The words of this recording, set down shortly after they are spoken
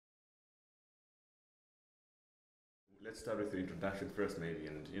Let's start with the introduction first, maybe,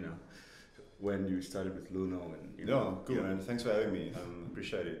 and when you started with Luno and cool, man. Thanks for having me.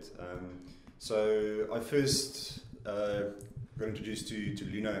 Appreciate it. So I first got introduced to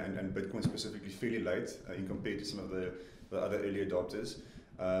Luno and Bitcoin specifically fairly late in compared to some of the other early adopters.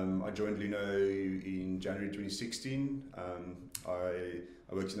 I joined Luno in January 2016. I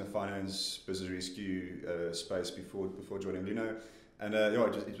worked in the finance business rescue space before joining Luno, and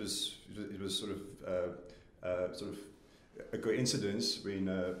it was sort of a coincidence when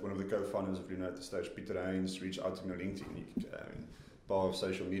one of the co-founders of Luno at the stage, Peter Haynes, reached out to me on LinkedIn, part of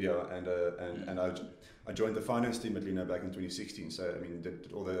social media, and I joined the finance team at Luno back in 2016. So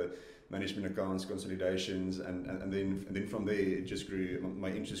did all the management accounts, consolidations, and then from there it just grew. My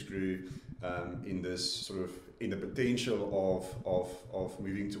interest grew in this in the potential of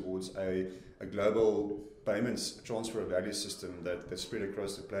moving towards a global payments transfer value system that's spread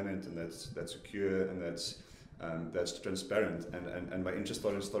across the planet and that's secure and that's transparent, and my interest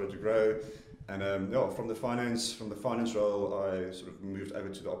started to grow, and from the finance role I sort of moved over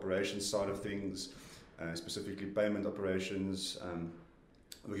to the operations side of things, specifically payment operations,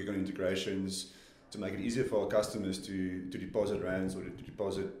 looking on integrations to make it easier for our customers to deposit rands or to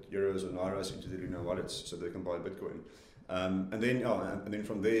deposit euros or nairas into the Luno wallets so they can buy Bitcoin. And then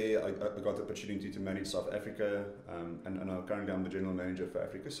from there, I got the opportunity to manage South Africa, and currently I'm the general manager for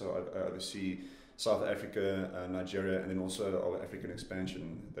Africa, so I oversee South Africa, Nigeria, and then also our African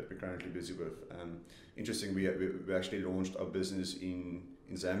expansion that we're currently busy with. Interesting, we actually launched our business in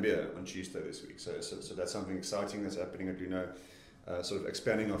Zambia on Tuesday this week, so that's something exciting that's happening at Luno. Sort of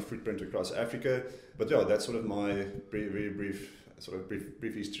expanding our footprint across Africa, but that's sort of my very brief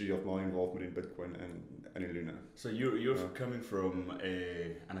history of my involvement in Bitcoin and in Luno. So you're coming from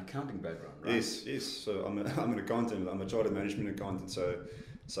an accounting background, right? Yes. So I'm an accountant. I'm a chartered management accountant.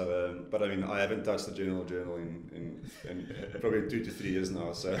 But I haven't touched the general journal in probably 2 to 3 years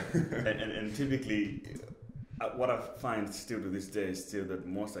now. So and typically, what I find still to this day is still that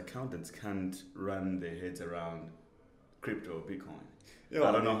most accountants can't run their heads around crypto or Bitcoin.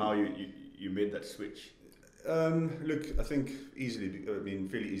 I don't know how you made that switch. Look, I think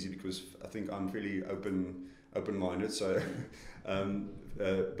fairly easy, because I think I'm fairly open-minded. So,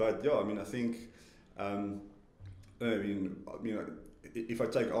 but yeah, I think, if I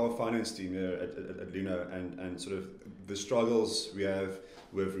take our finance team here at Luno and sort of the struggles we have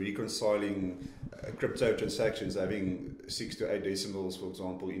with reconciling crypto transactions, having 6 to 8 decimals, for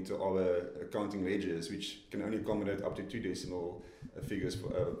example, into our accounting ledgers, which can only accommodate up to 2 decimal figures,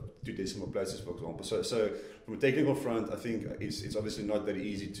 for 2 decimal places, for example. So from a technical front, I think it's obviously not that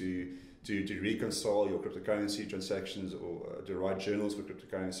easy to reconcile your cryptocurrency transactions or to write journals for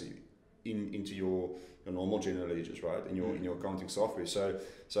cryptocurrency into your normal general ledgers, right? In your accounting software. So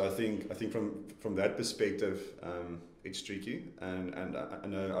I think from that perspective, it's tricky, and I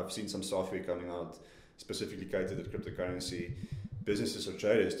know I've seen some software coming out specifically catered at cryptocurrency businesses or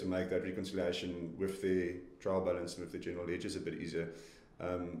traders to make that reconciliation with the trial balance and with the general ledgers a bit easier.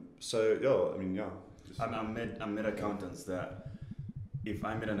 I met accountants that if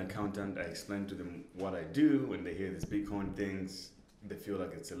I met an accountant, I explain to them what I do. When they hear these Bitcoin things, they feel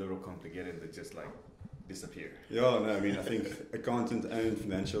like it's a little complicated. They just disappear. I think accountant and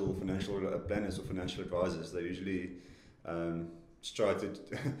financial planners or financial advisors, they usually try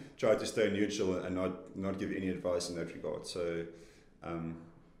to stay neutral and not give any advice in that regard. So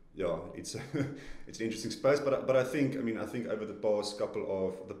it's it's an interesting space, but I think over the past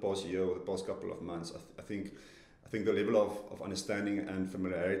year or the past couple of months, I think the level of understanding and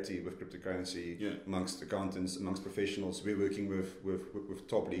familiarity with cryptocurrency amongst accountants, amongst professionals, we're working with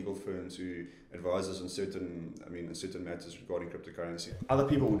top legal firms who advise us on certain matters regarding cryptocurrency. Other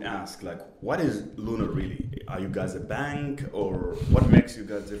people would ask, what is Luno really? Are you guys a bank, or what makes you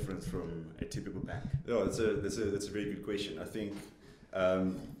guys different from a typical bank? Yeah, that's a very good question. I think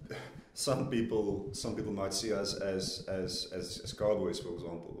some people might see us as cowboys, for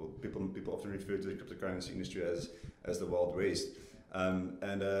example. People often refer to the cryptocurrency industry as the Wild West,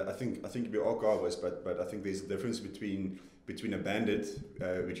 and I think we are cowboys, but I think there's a difference between a bandit,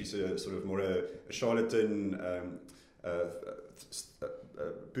 which is a sort of more a charlatan,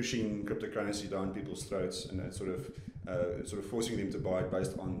 pushing cryptocurrency down people's throats and sort of forcing them to buy it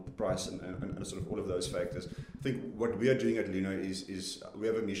based on the price and sort of all of those factors. I think what we are doing at Luno is we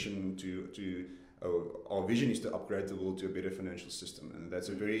have a mission to our vision is to upgrade the world to a better financial system, and that's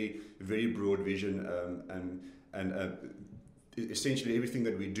a very, very broad vision, and essentially everything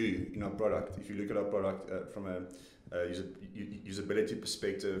that we do in our product. If you look at our product from a usability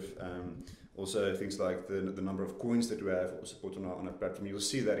perspective, also things like the number of coins that we have or support on our platform, you'll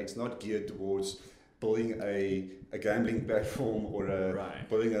see that it's not geared towards building a gambling platform or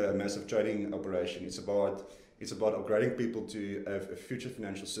building a massive trading operation. It's about upgrading people to a future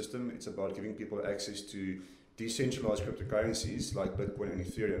financial system. It's about giving people access to decentralized cryptocurrencies like Bitcoin and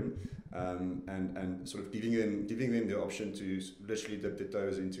Ethereum, and sort of giving them the option to literally dip their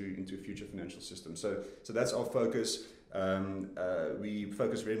toes into a future financial system. So that's our focus. We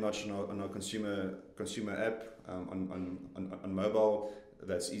focus very much on our consumer app on mobile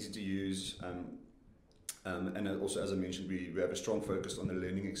that's easy to use. And also, as I mentioned, we have a strong focus on the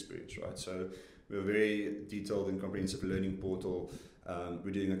learning experience, right? So we have a very detailed and comprehensive learning portal.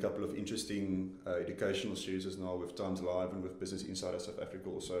 We're doing a couple of interesting educational series now with Times Live and with Business Insider South Africa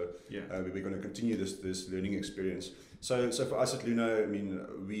also. Yeah. We're going to continue this learning experience. So for us at Luno, I mean,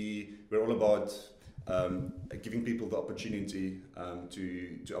 we're all about giving people the opportunity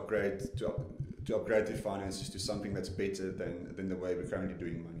to upgrade their finances to something that's better than the way we're currently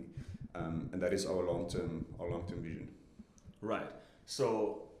doing money. And that is our long-term vision. Right.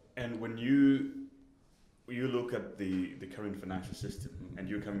 So, and when you look at the current financial system, and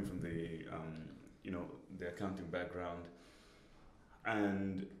you're coming from the accounting background,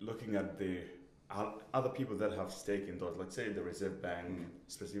 and looking at the other people that have stake in those, let's say the Reserve Bank,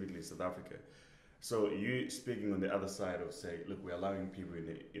 specifically South Africa. So you speaking on the other side of say, look, we're allowing people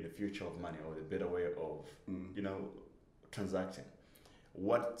in the future of money or the better way of transacting.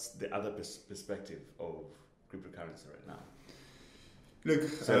 What's the other perspective of cryptocurrency right now? Look,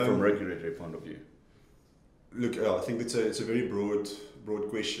 from a regulatory point of view. Look, I think it's a very broad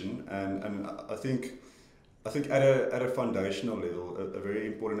question, and I think at a foundational level, a very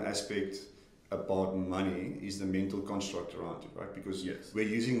important aspect about money is the mental construct around it, right? Because we're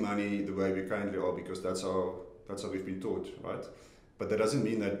using money the way we currently are because that's how we've been taught, right? But that doesn't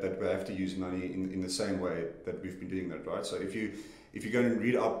mean that we have to use money in the same way that we've been doing that, right? So if you go and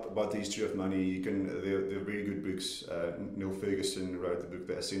read up about the history of money, you can. There are very good books. Neil Ferguson wrote the book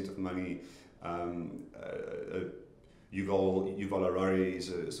The Ascent of Money. Yuval Harari is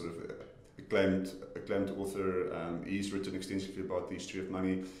a sort of acclaimed author. He's written extensively about the history of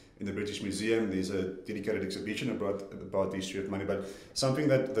money. In the British Museum, there's a dedicated exhibition about the history of money. But something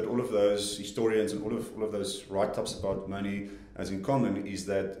that all of those historians and all of those write-ups about money has in common is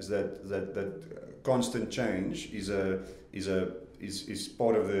that constant change is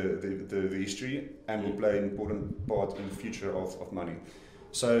part of the history and will play an important part in the future of money.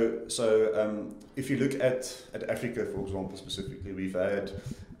 So if you look at Africa, for example, specifically, we've had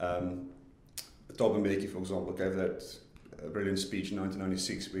Thabo Mbeki, for example, gave that brilliant speech in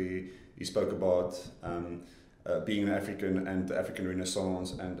 1996 where he spoke about being an African and the African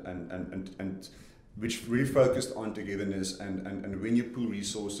Renaissance and which really focused on togetherness and when you pull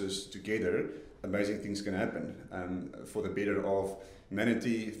resources together, amazing things can happen for the better of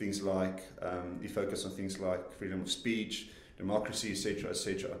humanity. Things like he focused on things like freedom of speech, democracy, etc.,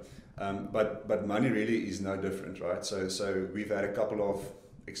 etc. But money really is no different, right? So we've had a couple of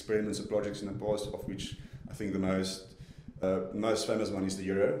experiments and projects in the past, of which I think the most famous one is the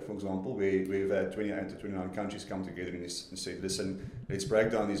euro, for example, where we've had 28 to 29 countries come together and said, listen, let's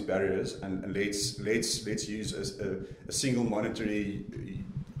break down these barriers and let's use a single monetary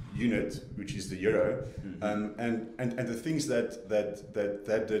unit, which is the euro, and the things that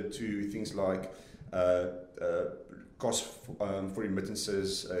did to things like costs for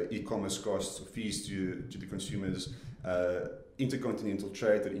remittances, e-commerce costs, fees to the consumers, intercontinental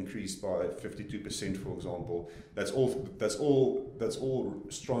trade that increased by 52%, for example. That's all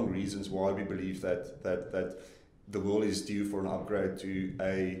strong reasons why we believe that the world is due for an upgrade to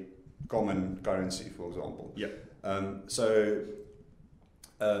a common currency, for example. Yeah. So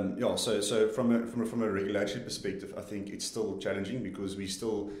from a regulatory perspective, I think it's still challenging because we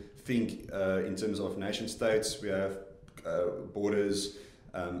still think in terms of nation states. We have borders.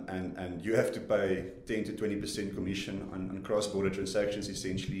 And you have to pay 10 to 20% commission on cross-border transactions,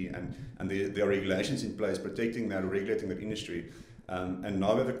 essentially, and there are regulations in place protecting that or regulating that industry. And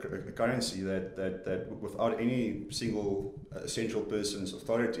now we have a currency that without any single central person's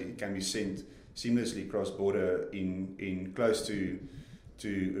authority can be sent seamlessly cross-border in close to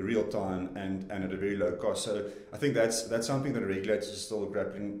real time and at a very low cost. So I think that's something that regulators are still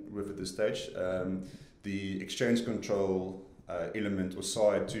grappling with at this stage. The exchange control element or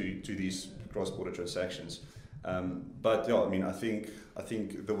side to these cross-border transactions, but yeah, I mean, I think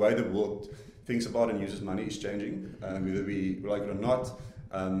the way the world thinks about and uses money is changing, whether we like it or not.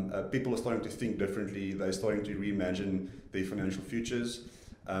 People are starting to think differently. They're starting to reimagine their financial futures,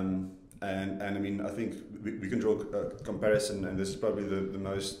 and I mean, I think we can draw a comparison, and this is probably the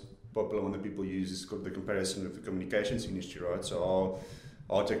most popular one that people use is called the comparison with the communications industry, right? So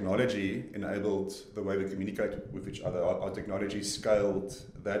our technology enabled the way we communicate with each other. Our technology scaled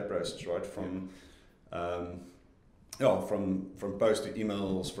that process, right? From post to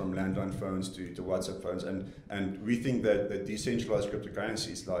emails, from landline phones to WhatsApp phones, and we think that decentralized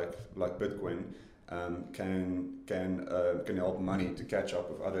cryptocurrencies like Bitcoin can help money to catch up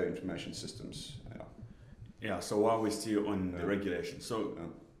with other information systems. Yeah. So while we're still on the regulation, so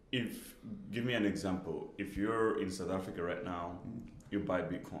give me an example. If you're in South Africa right now, you buy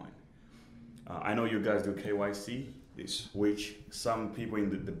Bitcoin. I know you guys do KYC, yes, which some people in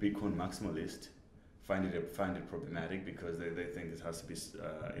the Bitcoin maximalist find it problematic because they think it has to be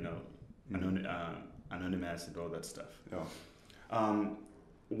anonymous and all that stuff. Yeah.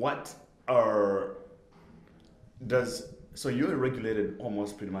 So you're regulated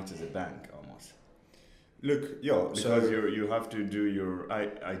almost pretty much as a bank almost. Look, yeah. Because you have to do your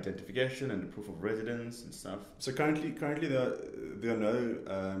identification and the proof of residence and stuff. So currently there are no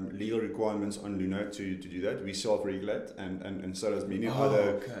legal requirements on Luno to do that. We self-regulate, and so does many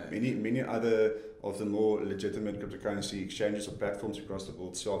other of the more legitimate cryptocurrency exchanges or platforms across the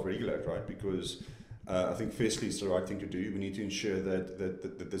world self-regulate, right? Because I think firstly it's the right thing to do. We need to ensure that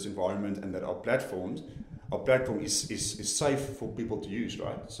this environment and that our platform is safe for people to use,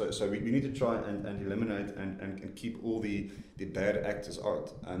 right? So we need to try and eliminate and keep all the bad actors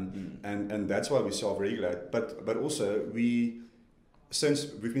out, and that's why we self-regulate. But also since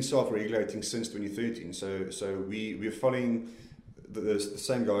we've been self-regulating since 2013, so we're following the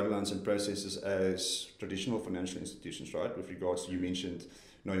same guidelines and processes as traditional financial institutions, right? With regards to, you mentioned,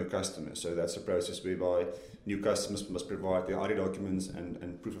 know your customer. So that's a process whereby new customers must provide their ID documents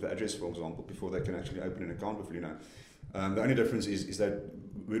and proof of address, for example, before they can actually open an account with Luno. The only difference is that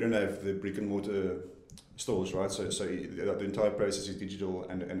we don't have the brick and mortar stores, right? So the entire process is digital,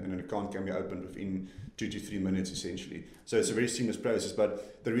 and an account can be opened within 2 to 3 minutes, essentially. So it's a very seamless process.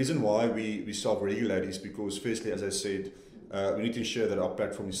 But the reason why we self-regulate is because, firstly, as I said, we need to ensure that our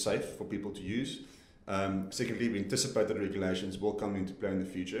platform is safe for people to use. Secondly, we anticipate that regulations will come into play in the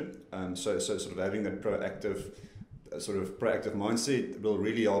future. So sort of having that proactive mindset will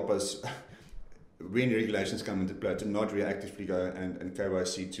really help us when regulations come into play to not reactively go and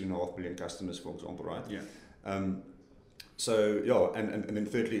KYC 2.5 billion customers, for example, right? Yeah. And then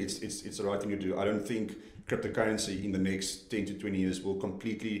thirdly, it's the right thing to do. I don't think cryptocurrency in the next 10 to 20 years will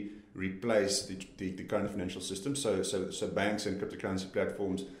completely replace the current financial system. So banks and cryptocurrency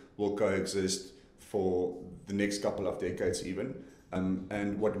platforms will coexist for the next couple of decades even.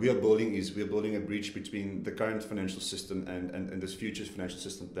 And what we are building is we're building a bridge between the current financial system and this future financial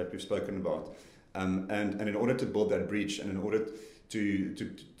system that we've spoken about. And in order to build that bridge, and in order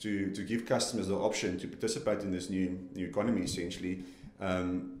to give customers the option to participate in this new economy, essentially,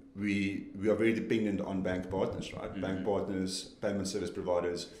 we are very dependent on bank partners, right? Mm-hmm. Bank partners, payment service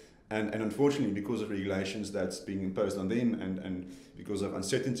providers. And unfortunately, because of regulations that's being imposed on them and because of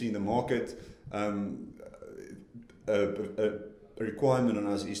uncertainty in the market, a requirement on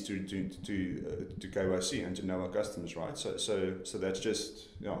us is to KYC and to know our customers, right? So that's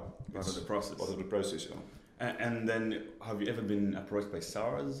just part of the process. Part of the process, yeah. And then, have you ever been approached by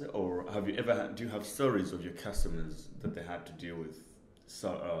SARS, or do you have stories of your customers that they had to deal with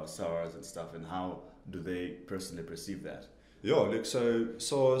SARS and stuff, and how do they personally perceive that? Yeah, look, so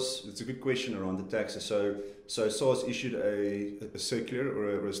SARS, it's a good question around the taxes. So SARS issued a circular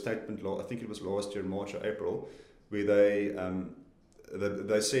or a statement, I think it was last year, March or April, where they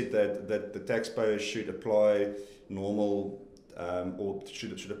said that the taxpayers should apply normal or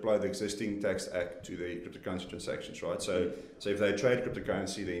should apply the existing tax act to the cryptocurrency transactions, right? So if they trade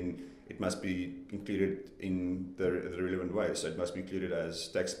cryptocurrency, then it must be included in the relevant way. So it must be included as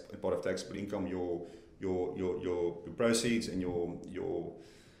part of taxable income, your proceeds, and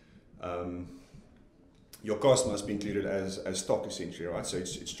your cost must be included as stock, essentially, right? So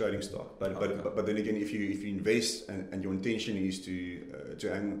it's trading stock. But then again, if you invest and your intention is to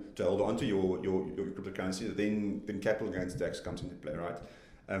hold on to your cryptocurrency, then capital gains tax comes into play, right?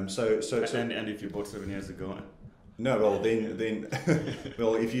 And if you bought 7 years ago. No, well then,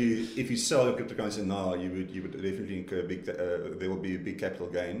 well if you sell your cryptocurrency now, you would definitely incur there will be a big capital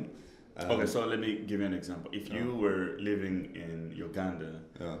gain. Okay, so let me give you an example. If you were living in Uganda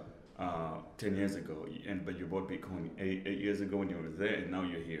 10 years ago, but you bought Bitcoin 8 years ago when you were there, and now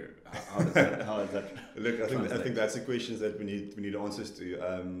you're here, how is that? Look, I think that's the questions that we need answers to.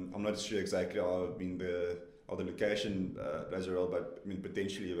 I'm not sure exactly how the location plays a role, but I mean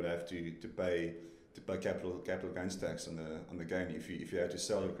potentially you would have to pay capital gains tax on the gain if you have to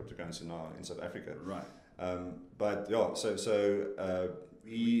sell your cryptocurrency now in South Africa. Right. But yeah, so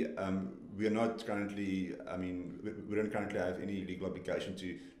We are not currently. I mean, we don't currently have any legal obligation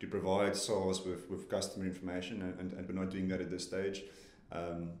to provide SARS with customer information, and we're not doing that at this stage.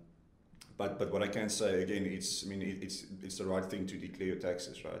 But what I can say again, it's the right thing to declare your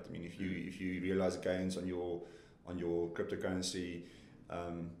taxes, right? I mean, if you realize gains on your cryptocurrency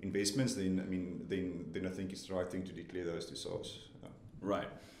investments, then I think it's the right thing to declare those to SARS. Right.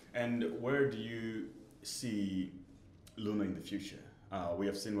 And where do you see Luno in the future? We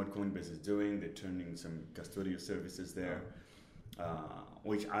have seen what Coinbase is doing. They're turning some custodial services there,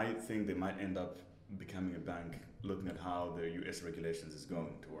 which I think they might end up becoming a bank, looking at how the US regulations is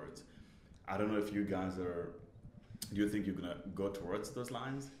going towards. I don't know if you guys do you think you're going to go towards those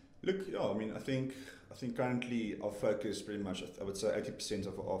lines? Look, yeah, I mean, I think currently our focus pretty much, I would say 80%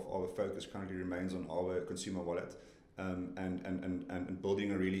 of our focus currently remains on our consumer wallet. And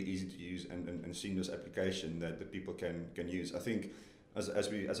building a really easy to use and seamless application that people can use. I think, as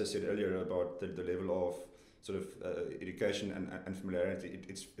I said earlier about the level of sort of education and familiarity,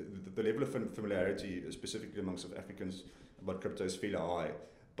 it's the level of familiarity, specifically amongst South Africans, about crypto is fairly high.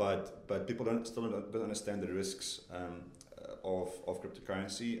 But people still don't understand the risks of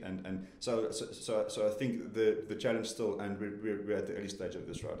cryptocurrency, and so I think the challenge still, and we're at the early stage of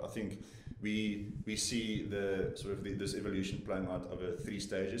this, right? I think we see the sort of this evolution playing out over 3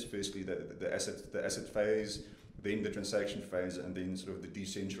 stages. Firstly, the asset phase, then the transaction phase, and then sort of the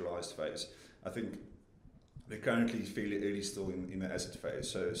decentralized phase. I think we're currently fairly early still in the asset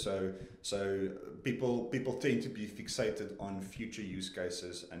phase. So people tend to be fixated on future use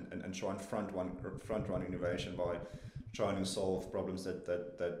cases and try and front run innovation by trying to solve problems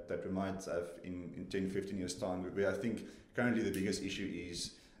that we might have in 10, 15 years time. Where I think currently the biggest issue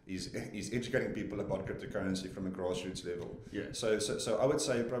is educating people about cryptocurrency from a grassroots level. Yeah. So I would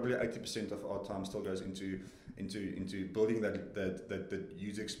say probably 80% of our time still goes into building that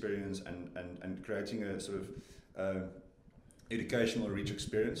user experience and creating a sort of educational rich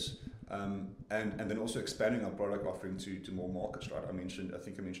experience, and then also expanding our product offering to more markets, right? I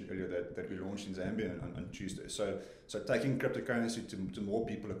think I mentioned earlier that we launched in Zambia on Tuesday. So taking cryptocurrency to more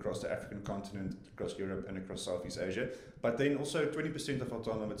people across the African continent, across Europe and across Southeast Asia. But then also 20% of our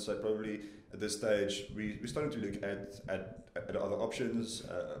time, I would say probably at this stage, we're starting to look at other options,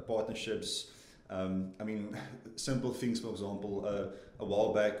 partnerships. Simple things, for example, a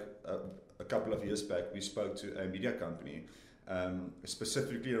while back, a couple of years back, we spoke to a media company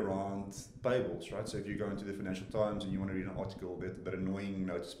specifically around payables, right? So if you go into the Financial Times and you want to read an article, that annoying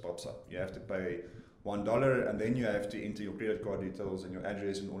notice pops up. You have to pay $1 and then you have to enter your credit card details and your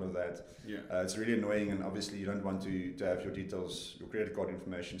address and all of that. Yeah. It's really annoying, and obviously you don't want to have your details, your credit card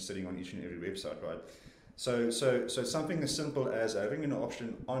information sitting on each and every website, right? So something as simple as having an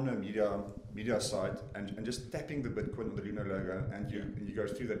option on a media site and just tapping the Bitcoin or the Luno logo and you go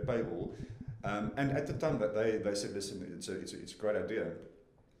through that paywall. And at the time that they said, listen, it's a great idea,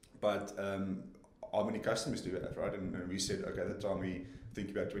 but how many customers do we have, right? And we said, okay, at the time we think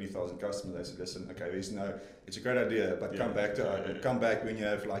about 20,000 customers. They said, listen, okay, it's a great idea, but come back when you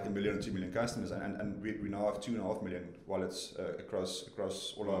have like 1 million or 2 million customers, and we now have 2.5 million wallets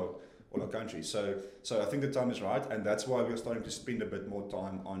across all our country. So I think the time is right, and that's why we're starting to spend a bit more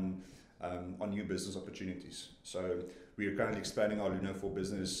time on new business opportunities. So we are currently expanding our Luno for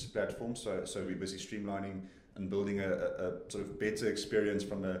Business platform. So we're busy streamlining and building a sort of better experience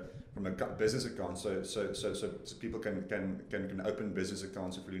from a business account. So people can open business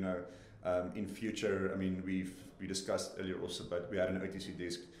accounts with Luno in future. I mean, we discussed earlier also, but we had an OTC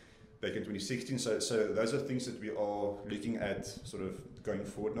desk back in 2016. So those are things that we are looking at sort of going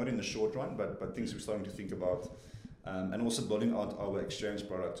forward, not in the short run, but things we're starting to think about. And also building out our exchange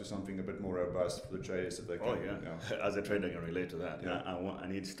product to something a bit more robust for the traders that they can. Oh yeah. As a trader, I can relate to that. Yeah. I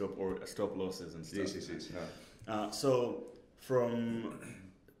need stop losses and stuff. Yes. Yeah. So from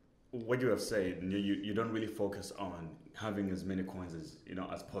what you have said, you don't really focus on having as many coins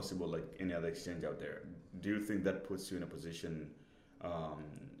as possible, like any other exchange out there. Do you think that puts you in a position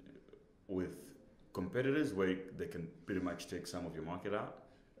with competitors where they can pretty much take some of your market out?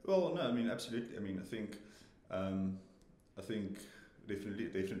 Well, no, I mean, absolutely. I mean, I think definitely.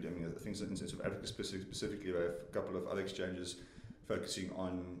 I mean, I think in South Africa specifically, we have a couple of other exchanges focusing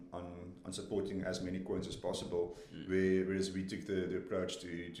on supporting as many coins as possible. Whereas we took the approach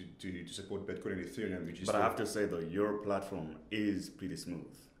to support Bitcoin and Ethereum, But I have to say though, your platform is pretty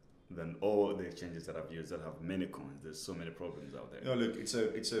smooth than all the exchanges that I've used that have many coins. There's so many problems out there. No, look, it's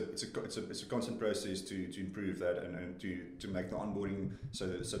a constant process to improve that and to make the onboarding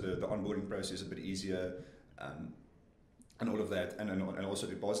the onboarding process a bit easier. And all of that, and also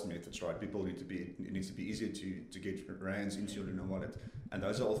deposit methods, right? It needs to be easier to get rands into your Luno wallet. And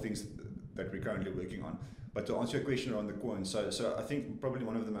those are all things that we're currently working on. But to answer your question around the coins, so I think probably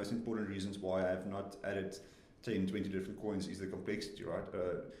one of the most important reasons why I have not added 10, 20 different coins is the complexity, right?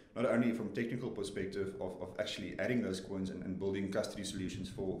 Not only from technical perspective of actually adding those coins and building custody solutions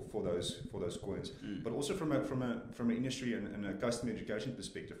for those coins, but also from an industry and a customer education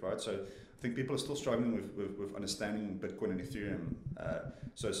perspective, right? So I think people are still struggling with understanding Bitcoin and Ethereum.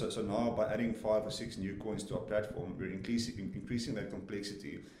 So now by adding 5 or 6 new coins to our platform, we're increasing that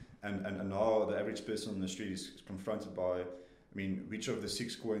complexity, and now the average person on the street is confronted by, I mean, which of the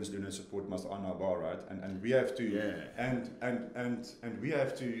 6 coins Luno support must I now buy, right? And we have to and we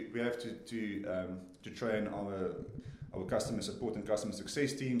have to train our customer support and customer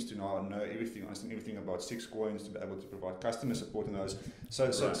success teams to now know understand everything about 6 coins, to be able to provide customer support in those.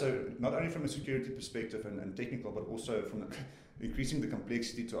 So not only from a security perspective and technical, but also from increasing the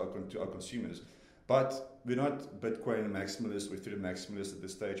complexity to our consumers. But we're not Bitcoin maximalists or Ethereum maximalists at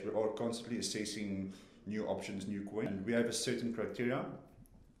this stage. We are constantly assessing new options, new coins, and we have a certain criteria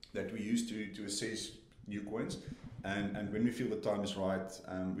that we use to assess new coins, and when we feel the time is right,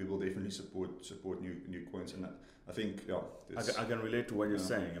 we will definitely support new coins. And I think I can relate to what you're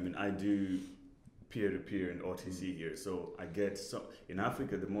saying. I mean, I do peer-to-peer and OTC here, so I get in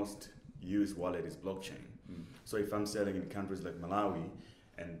Africa the most used wallet is blockchain. So if I'm selling in countries like Malawi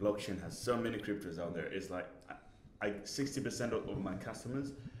and blockchain has so many cryptos out there, it's like 60% of my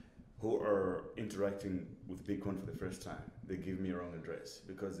customers who are interacting with Bitcoin for the first time, they give me a wrong address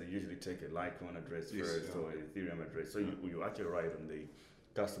because they usually take a Litecoin address first or an Ethereum address. So you actually right on the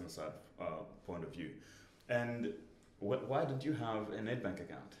customer side point of view. And why did you have a NetBank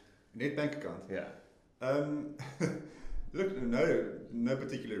account? NetBank account? Yeah. Look, no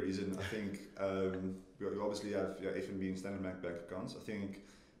particular reason. I think we obviously have FNB and Standard Bank accounts. I think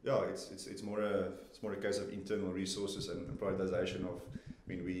it's more a case of internal resources and prioritization of.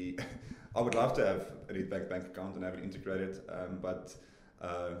 I mean, I would love to have a NetBank bank account and have it integrated, but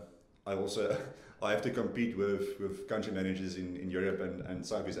I have to compete with country managers in Europe and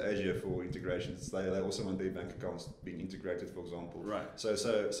Southeast Asia for integrations. They also want their bank accounts being integrated, for example. Right. So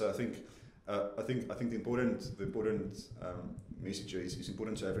I think the important message is it's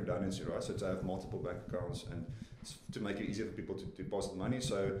important to have redundancy, right? So to have multiple bank accounts and to make it easier for people to deposit money.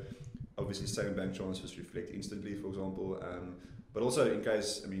 So obviously, same bank transfers reflect instantly, for example. But also in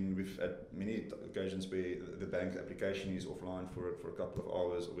case, I mean, we've had many occasions where the bank application is offline for a couple of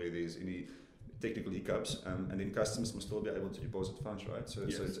hours, or where there's any technical hiccups, and then customers must still be able to deposit funds, right? So,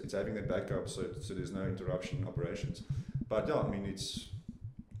 yes. So it's having that backup, so there's no interruption in operations. But yeah, I mean, it's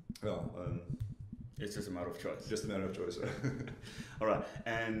just a matter of choice. Just a matter of choice. All right,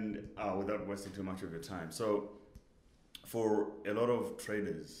 and without wasting too much of your time, so for a lot of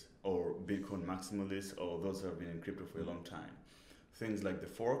traders or Bitcoin maximalists or those who have been in crypto for a long time, things like the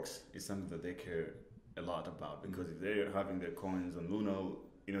forks is something that they care a lot about, because if they're having their coins on Luno,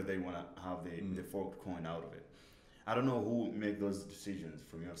 they want to have the forked coin out of it. I don't know who make those decisions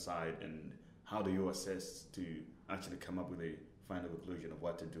from your side, and how do you assess to actually come up with a final conclusion of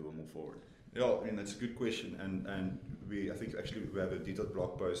what to do and move forward? Yeah, I mean, that's a good question, and I think actually we have a detailed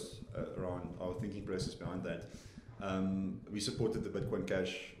blog post around our thinking process behind that. We supported the Bitcoin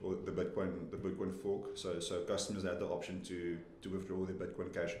Cash or the Bitcoin fork, so customers had the option to withdraw their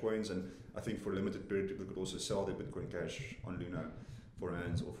Bitcoin Cash coins, and I think for a limited period people could also sell their Bitcoin Cash on Luno for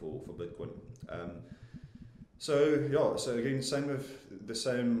rands or for Bitcoin. So again, the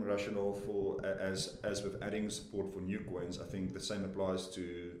same rationale for as with adding support for new coins. I think the same applies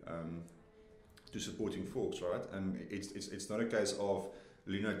to supporting forks, right? And it's not a case of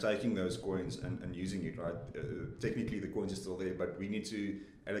Luno taking those coins and using it, right? Technically the coins are still there, but we need to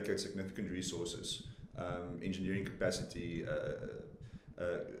allocate significant resources, engineering capacity,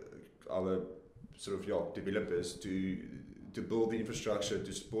 our sort of developers to build the infrastructure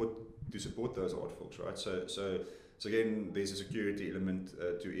to support those hard forks, right? So again, there's a security element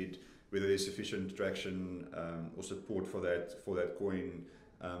to it, whether there's sufficient traction or support for that coin.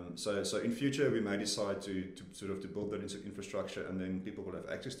 So in future we may decide to build that infrastructure, and then people will have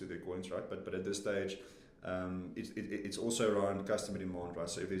access to their coins, right? But at this stage, it's also around customer demand, right?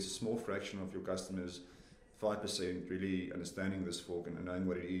 So if there's a small fraction of your customers, 5% really understanding this fork and knowing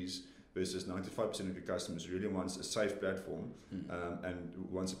what it is, versus 95% of your customers really wants a safe platform, and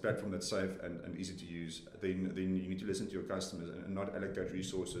wants a platform that's safe and easy to use, then you need to listen to your customers and not allocate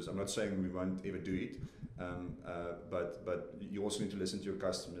resources. I'm not saying we won't ever do it, but you also need to listen to your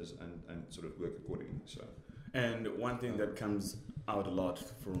customers and sort of work accordingly. So, and one thing that comes out a lot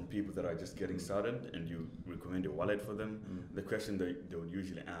from people that are just getting started and you recommend a wallet for them, the question they would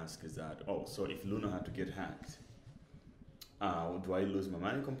usually ask is that, so if Luno had to get hacked, do I lose my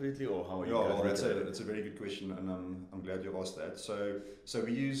money completely, or how are you Yeah, guys? that's a very good question, and I'm glad you asked that. So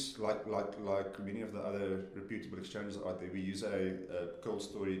we use like many of the other reputable exchanges out there. We use a cold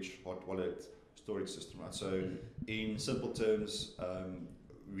storage hot wallet storage system, right? So in simple terms,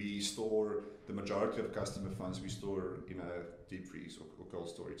 we store the majority of customer funds. We store in a deep freeze or cold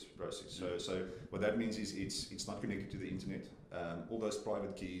storage process. So what that means is it's not connected to the internet. All those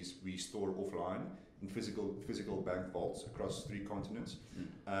private keys we store offline in physical bank vaults across 3 continents,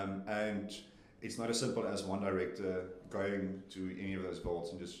 and it's not as simple as one director going to any of those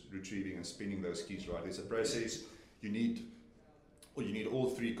vaults and just retrieving and spinning those keys, right? It's a process. You need all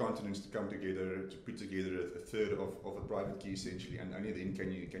 3 continents to come together to put together a third of a private key essentially, and only then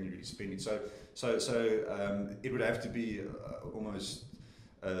can you really spin it. So it would have to be almost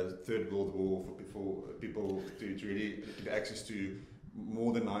a third world war for people to really get access to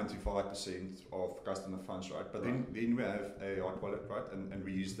more than 95% of customer funds, right? But then we have a hot wallet, right? And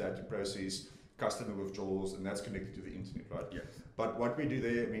we use that to process customer withdrawals, and that's connected to the internet, right? Yes. But what we do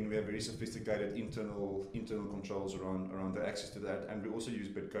there, I mean, we have very sophisticated internal controls around the access to that, and we also use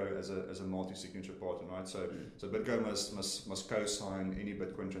BitGo as a multi-signature partner, right? So BitGo must co-sign any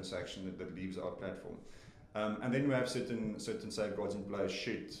Bitcoin transaction that leaves our platform. And then we have certain safeguards in place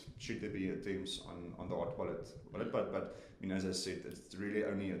should there be attempts on the hot wallet. But I mean, as I said, it's really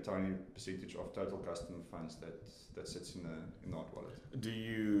only a tiny percentage of total customer funds that sits in the hot wallet. Do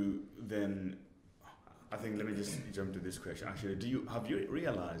you then? I think let me just jump to this question. Actually, have you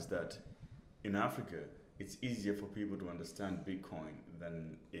realized that in Africa it's easier for people to understand Bitcoin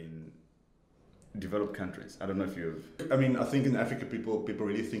than in developed countries? I don't know if you've... I mean, I think in Africa people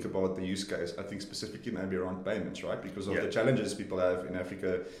really think about the use case. I think specifically maybe around payments, right? Because of the challenges people have in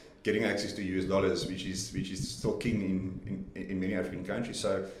Africa getting access to US dollars, which is still king in many African countries.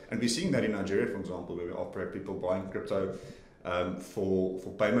 So, and we're seeing that in Nigeria, for example, where we operate people buying crypto for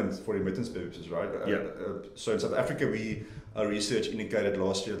payment, for remittance purposes, right? So in South Africa, our research indicated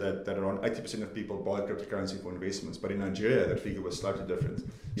last year that around 80% of people buy cryptocurrency for investments, but in Nigeria that figure was slightly different.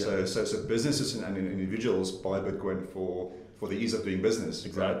 So businesses and individuals buy Bitcoin for the ease of doing business.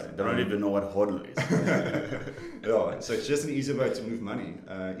 Exactly. Right? They don't even know what hodl is. Yeah, so it's just an easy way to move money,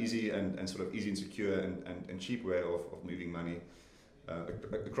 easy and sort of easy and secure and cheap way of moving money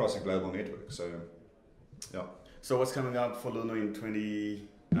across a global network. So, yeah. So what's coming up for Luno in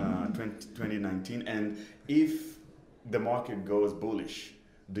 2019? And if the market goes bullish,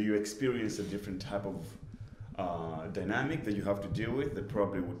 do you experience a different type of dynamic that you have to deal with that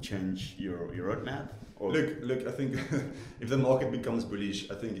probably would change your roadmap? Or Look, I think if the market becomes bullish,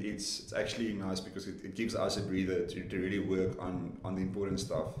 I think it's actually nice because it gives us a breather to really work on the important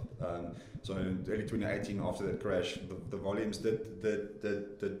stuff. So in early 2018, after that crash, the volumes did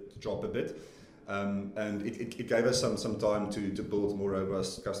drop a bit. And it gave us some time to build more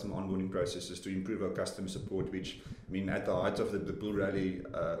robust customer onboarding processes to improve our customer support, which, I mean, at the height of the bull rally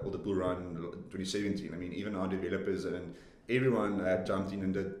or the bull run 2017, I mean, even our developers and everyone had jumped in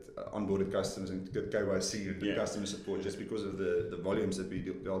and did onboarded customers and did KYC and did customer support just because of the volumes that we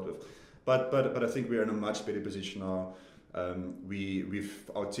dealt with. But I think we're in a much better position now.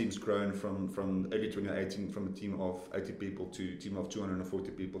 Our team's grown from early 2018 from a team of 80 people to a team of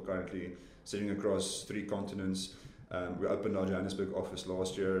 240 people currently sitting across 3 continents. We opened our Johannesburg office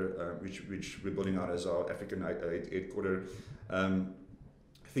last year, which we're building out as our African headquarter.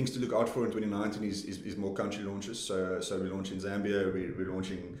 Things to look out for in 2019 is more country launches. So we launch in Zambia. We're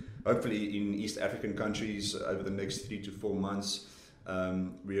launching hopefully in East African countries over the next 3 to 4 months.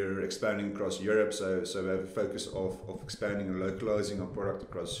 We're expanding across Europe, so we have a focus of expanding and localizing our product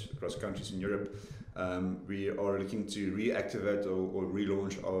across countries in Europe. We are looking to reactivate or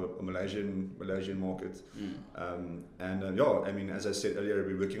relaunch our Malaysian market. I mean, as I said earlier,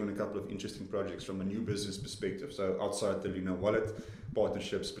 we're working on a couple of interesting projects from a new business perspective. So outside the Luno wallet,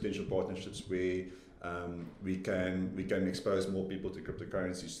 potential partnerships where we can expose more people to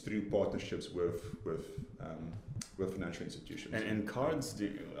cryptocurrencies through partnerships with financial institutions. And cards,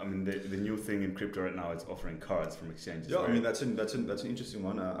 the new thing in crypto right now is offering cards from exchanges. Yeah, right? I mean that's an interesting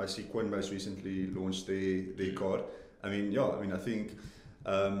one. I see Coinbase recently launched their card. I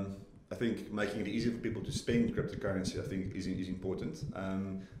think making it easier for people to spend cryptocurrency, I think, is important.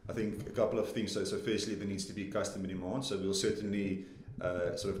 I think a couple of things. So firstly, there needs to be customer demand. So we'll certainly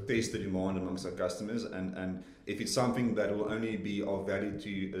sort of test the demand amongst our customers, and if it's something that will only be of value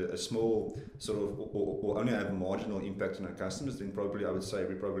to a small sort of or only have a marginal impact on our customers, then probably I would say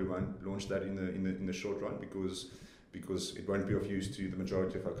we probably won't launch that in the short run because it won't be of use to the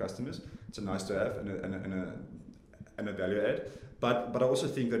majority of our customers. It's a nice to have and a value add. But I also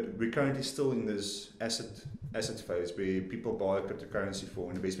think that we're currently still in this asset phase where people buy cryptocurrency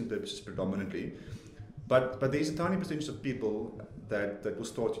for investment purposes predominantly. But there's a tiny percentage of people that will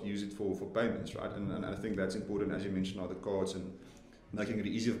start to use it for payments, right? And I think that's important, as you mentioned, other cards and making it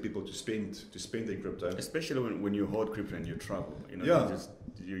easier for people to spend their crypto. Especially when you hold crypto and you travel,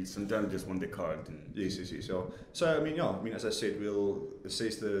 you sometimes just want the card. Yes. So I mean, as I said, we'll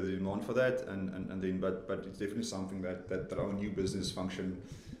assess the demand for that, and then, but it's definitely something that our new business function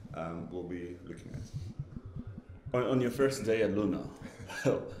will be looking at. On your first day at Luno,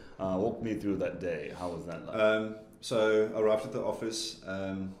 walk me through that day. How was that like? So I arrived at the office.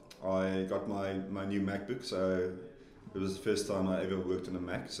 I got my new MacBook. So it was the first time I ever worked on a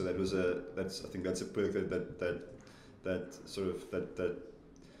Mac. So I think that's a perk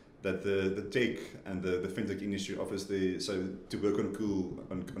that the tech and the fintech industry offers to work on cool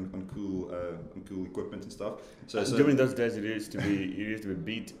equipment and stuff. So during those days, it used to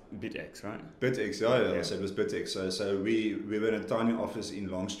be BitX, right? BitX, yeah. So it was BitX. So we were in a tiny office in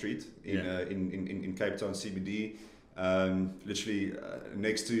Long Street in Cape Town CBD, literally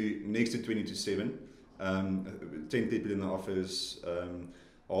next to 20-7. 10 people in the office.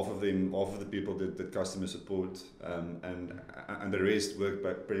 Half of the people did customer support, and the rest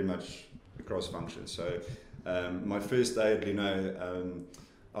worked pretty much across functions. So my first day at Luno,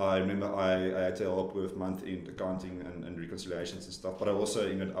 I remember I had to help with month-end accounting and reconciliations and stuff, but I also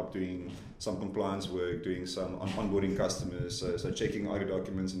ended up doing some compliance work, doing some onboarding customers, so checking ID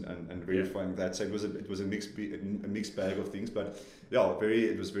documents and verifying that. So it was a mixed bag of things, but yeah,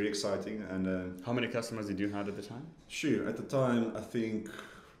 it was very exciting. And how many customers did you have at the time? Sure, at the time I think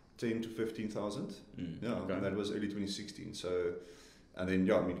 10 to 15,000. Okay. And that was early 2016. So, and then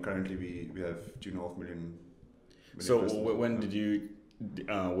currently we have 2.5 million. So when did you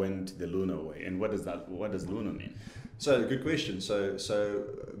went the Luno way, and what does Luno mean? So good question. So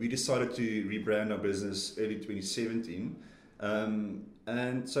we decided to rebrand our business early 2017,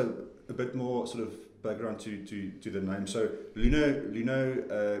 and so a bit more sort of background to the name. So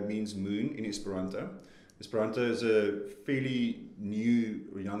Luno means moon in Esperanto. Esperanto is a fairly new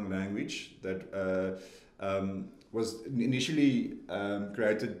young language that was initially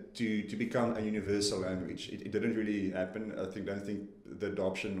created to become a universal language. It didn't really happen. I don't think the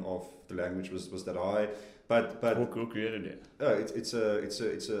adoption of the language was that high. But who created it? It's I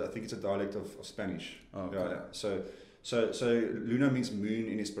think it's a dialect of Spanish. Oh, okay. Yeah. So Luno means moon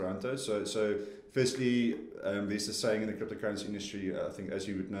in Esperanto. So firstly, there's a saying in the cryptocurrency industry, I think, as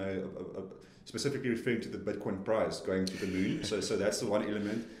you would know, specifically referring to the Bitcoin price going to the moon. So that's the one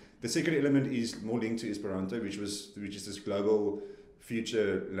element. The second element is more linked to Esperanto, which is this global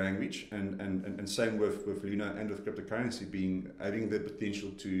future language, and same with Luno and with cryptocurrency having the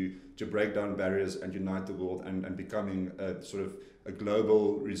potential to break down barriers and unite the world and becoming a sort of a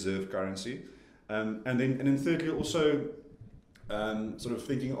global reserve currency. And then thirdly also sort of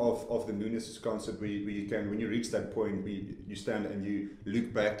thinking of the moon as this concept where you can, when you reach that point, you stand and you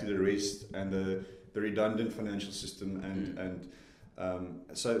look back to the rest and the redundant financial system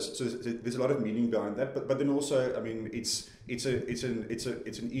so there's a lot of meaning behind that, but then also, I mean, it's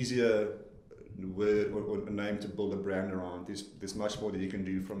an easier word or a name to build a brand around. There's much more that you can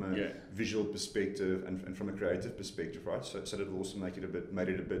do from a visual perspective and from a creative perspective, right? So that will also made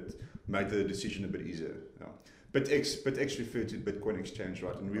the decision a bit easier. Yeah. BitX referred to Bitcoin exchange,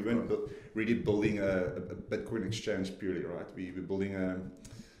 right? And we weren't really building a Bitcoin exchange purely, right? We were building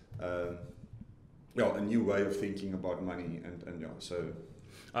a new way of thinking about money, and so.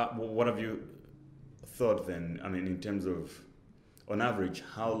 What have you thought then? I mean, in terms of, on average,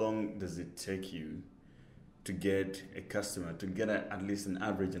 how long does it take you to get a customer to get at least an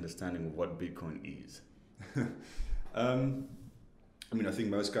average understanding of what Bitcoin is? I mean, I think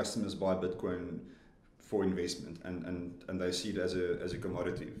most customers buy Bitcoin for investment, and they see it as a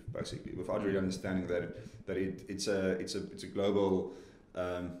commodity, basically, without really understanding that it's a global.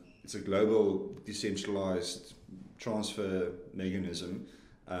 It's a global decentralized transfer mechanism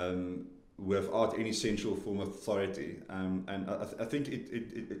without any central form of authority, and I think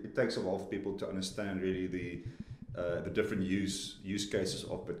it takes a while for people to understand really the different use cases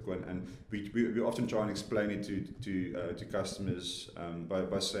of Bitcoin, and we often try and explain it to customers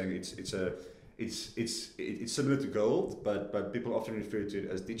by saying it's similar to gold, but people often refer to it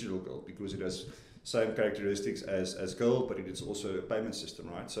as digital gold because it has same characteristics as gold, but it's also a payment system,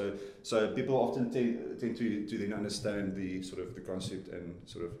 right? So people often tend to then understand the sort of the concept and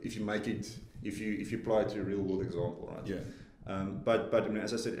sort of if you apply it to a real world example, right? Yeah. But I mean,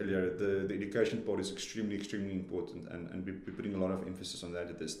 as I said earlier, the education part is extremely important, and we're putting a lot of emphasis on that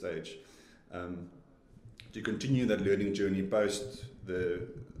at this stage. to continue that learning journey post the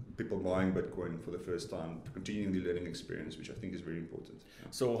people buying Bitcoin for the first time, continuing the learning experience, which I think is very important. Yeah.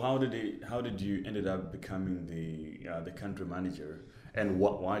 So how did you ended up becoming the country manager, and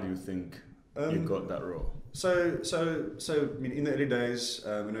why do you think you got that role? So I mean, in the early days,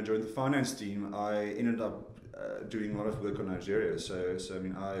 when I joined the finance team, I ended up doing a lot of work on Nigeria. So I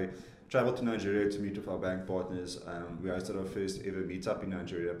mean, I traveled to Nigeria to meet with our bank partners. We hosted our first ever meetup in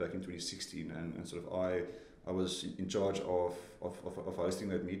Nigeria back in 2016, and sort of I was in charge of hosting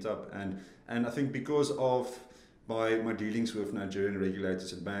that meetup, and I think because of my dealings with Nigerian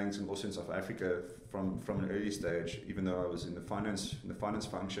regulators and banks, and also in South Africa from an early stage, even though I was in the finance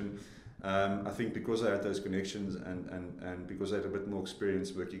function. I think because I had those connections and because I had a bit more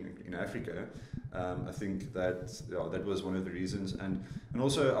experience working in Africa, I think that was one of the reasons. And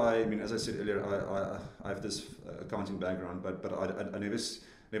also, I mean, as I said earlier, I have this accounting background, but I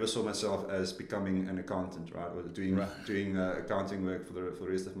never saw myself as becoming an accountant, right, or doing accounting work for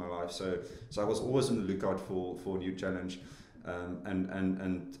the rest of my life. So I was always on the lookout for a new challenge. And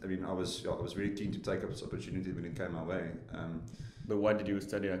I mean, I was very keen to take up this opportunity when it came my way. But why did you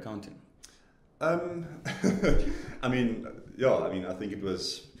study accounting? I mean, I think it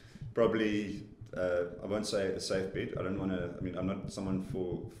was probably, I won't say a safe bet. I don't want to, I mean, I'm not someone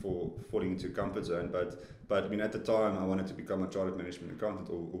for falling into a comfort zone, but I mean, at the time I wanted to become a chartered management accountant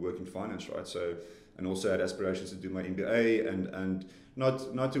or work in finance, right? So, and also had aspirations to do my MBA and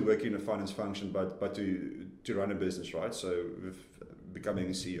not to work in a finance function, but to run a business, right? So with becoming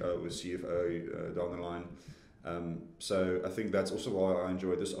a CEO or CFO down the line. So I think that's also why I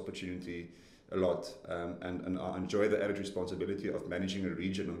enjoy this opportunity a lot, and I enjoy the added responsibility of managing a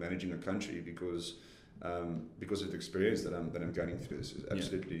region or managing a country because of the experience that I'm going through. This is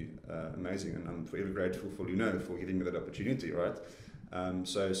absolutely amazing, and I'm forever grateful for Luno for giving me that opportunity. Right.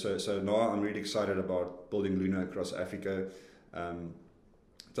 So now I'm really excited about building Luno across Africa,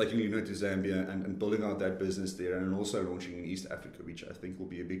 taking Luno to Zambia and building out that business there, and also launching in East Africa, which I think will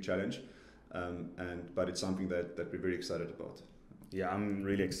be a big challenge. But it's something that we're very excited about. Yeah, I'm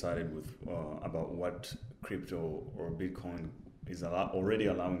really excited about what crypto or Bitcoin is already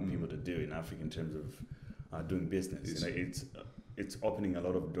allowing people to do in Africa in terms of doing business. It's opening a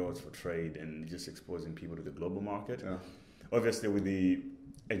lot of doors for trade and just exposing people to the global market. Yeah. Obviously, with the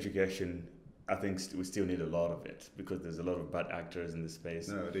education, I think we still need a lot of it because there's a lot of bad actors in the space.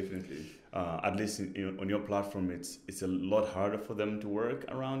 No, definitely. At least on your platform, it's a lot harder for them to work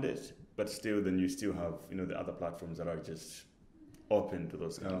around it. But still, then you still have the other platforms that are just open to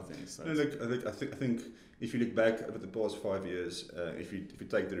those kind of things. So I think if you look back over the past 5 years, if you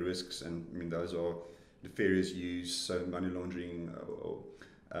take the risks, and I mean those are nefarious use, so money laundering, or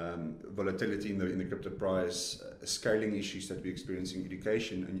volatility in the crypto price, scaling issues that we experience in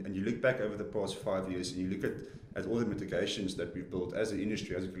education, and you look back over the past 5 years and you look at all the mitigations that we've built as an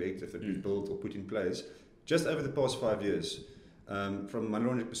industry, as a collective, that we've built or put in place just over the past 5 years. From a money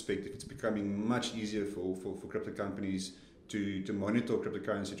laundering perspective, it's becoming much easier for crypto companies to monitor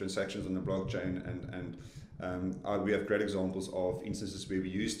cryptocurrency transactions on the blockchain, and we have great examples of instances where we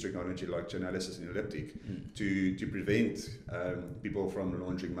use technology like Chainalysis and Elliptic to prevent people from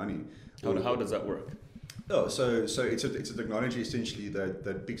laundering money. How does that work? Oh, so it's a technology essentially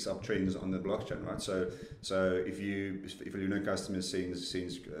that picks up trends on the blockchain, right? So if a Luno customer sends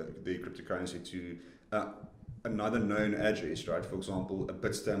the cryptocurrency to another known address, right? For example, a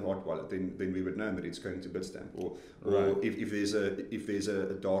Bitstamp hot wallet, then we would know that it's going to Bitstamp. Or right. if there's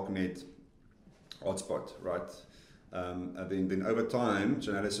a darknet hotspot, right? Then over time,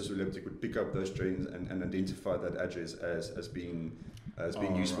 Chainalysis would pick up those trends and identify that address as being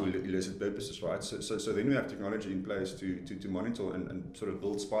useful for illicit purposes, right? So then we have technology in place to monitor and sort of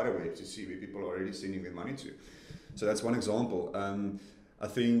build spiderweb to see where people are already sending their money to. So that's one example. I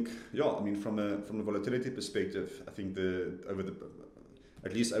think, from a volatility perspective, I think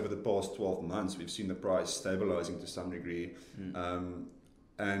at least over the past 12 months, we've seen the price stabilizing to some degree,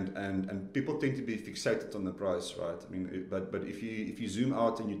 and people tend to be fixated on the price, right? I mean, but if you zoom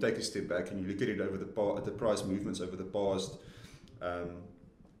out and you take a step back and you look at it over the price movements over the past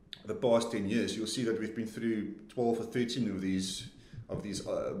 10 years, you'll see that we've been through 12 or 13 of these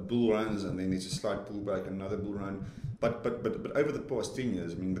bull runs, and then there's a slight pullback, another bull run. But over the past 10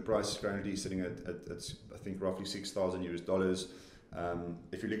 years, I mean, the price is currently sitting at I think roughly $6,000.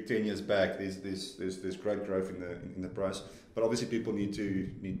 If you look 10 years back, there's great growth in the price. But obviously, people need to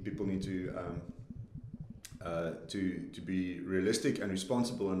be realistic and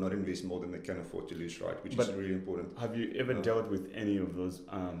responsible and not invest more than they can afford to lose, right? Which is really important. Have you ever dealt with any of those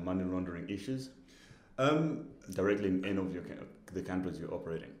money laundering issues directly in any of the countries you're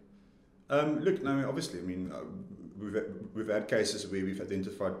operating? Look, no, obviously, we've had cases where we've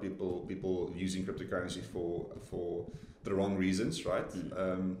identified people using cryptocurrency for the wrong reasons, right?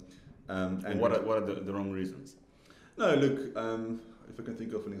 And what are the wrong reasons? No, look, if I can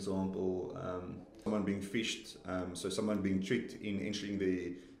think of an example, someone being phished, so someone being tricked in entering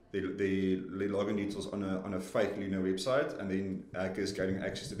the login details on a fake Luno website, and then hackers getting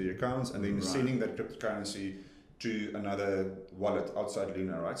access to their accounts, and then sending that cryptocurrency to another wallet outside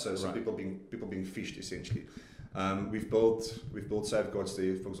Luno, right? So people being phished essentially. We've built safeguards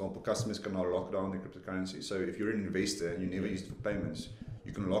there. For example, customers can now lock down their cryptocurrency. So if you're an investor and you never use it for payments,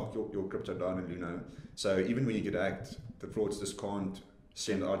 you can lock your crypto down in Luno. So even when you get hacked, the fraudsters can't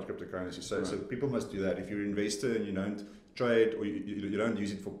send out cryptocurrency. So people must do that. If you're an investor and you don't trade or you don't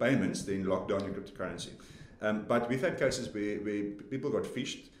use it for payments, then lock down your cryptocurrency. But we've had cases where people got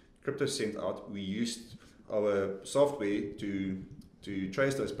phished, crypto sent out. We used our software to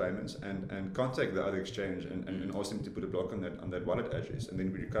trace those payments and contact the other exchange and ask them to put a block on that wallet address, and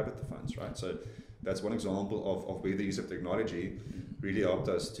then we recovered the funds, right? So that's one example of where the use of technology really helped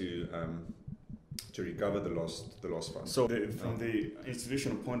us to recover the lost funds. So from the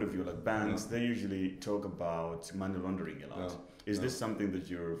institutional point of view, like banks, they usually talk about money laundering a lot. Is this something that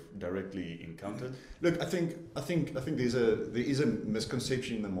you've directly encountered? Look, I think there is a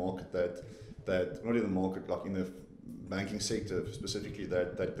misconception in the market that not in the market, like in the banking sector specifically,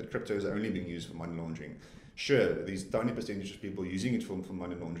 that crypto is only being used for money laundering. Sure, there's tiny percentage of people using it for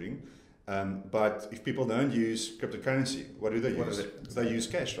money laundering, but if people don't use cryptocurrency, what do they use? They use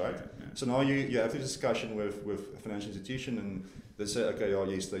cash, right? Yeah. So now you have the discussion with a financial institution, and they say, okay,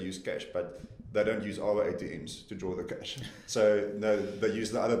 yes, they use cash, but they don't use our ATMs to draw the cash. So no, they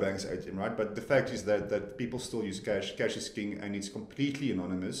use the other bank's ATM, right? But the fact is that people still use cash. Cash is king, and it's completely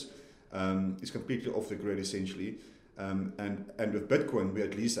anonymous. It's completely off the grid, essentially. And with Bitcoin, we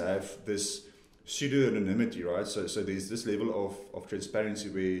at least have this pseudo-anonymity, right? So there's this level of transparency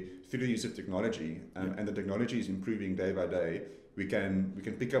where through the use of technology, and the technology is improving day by day, we can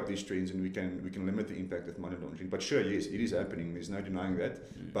pick up these trends, and we can limit the impact of money laundering. But sure, yes, it is happening. There's no denying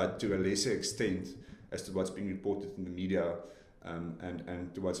that, but to a lesser extent as to what's being reported in the media,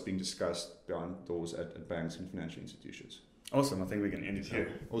 and to what's being discussed behind doors at banks and financial institutions. Awesome. I think we can end it here.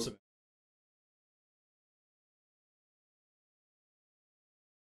 Awesome.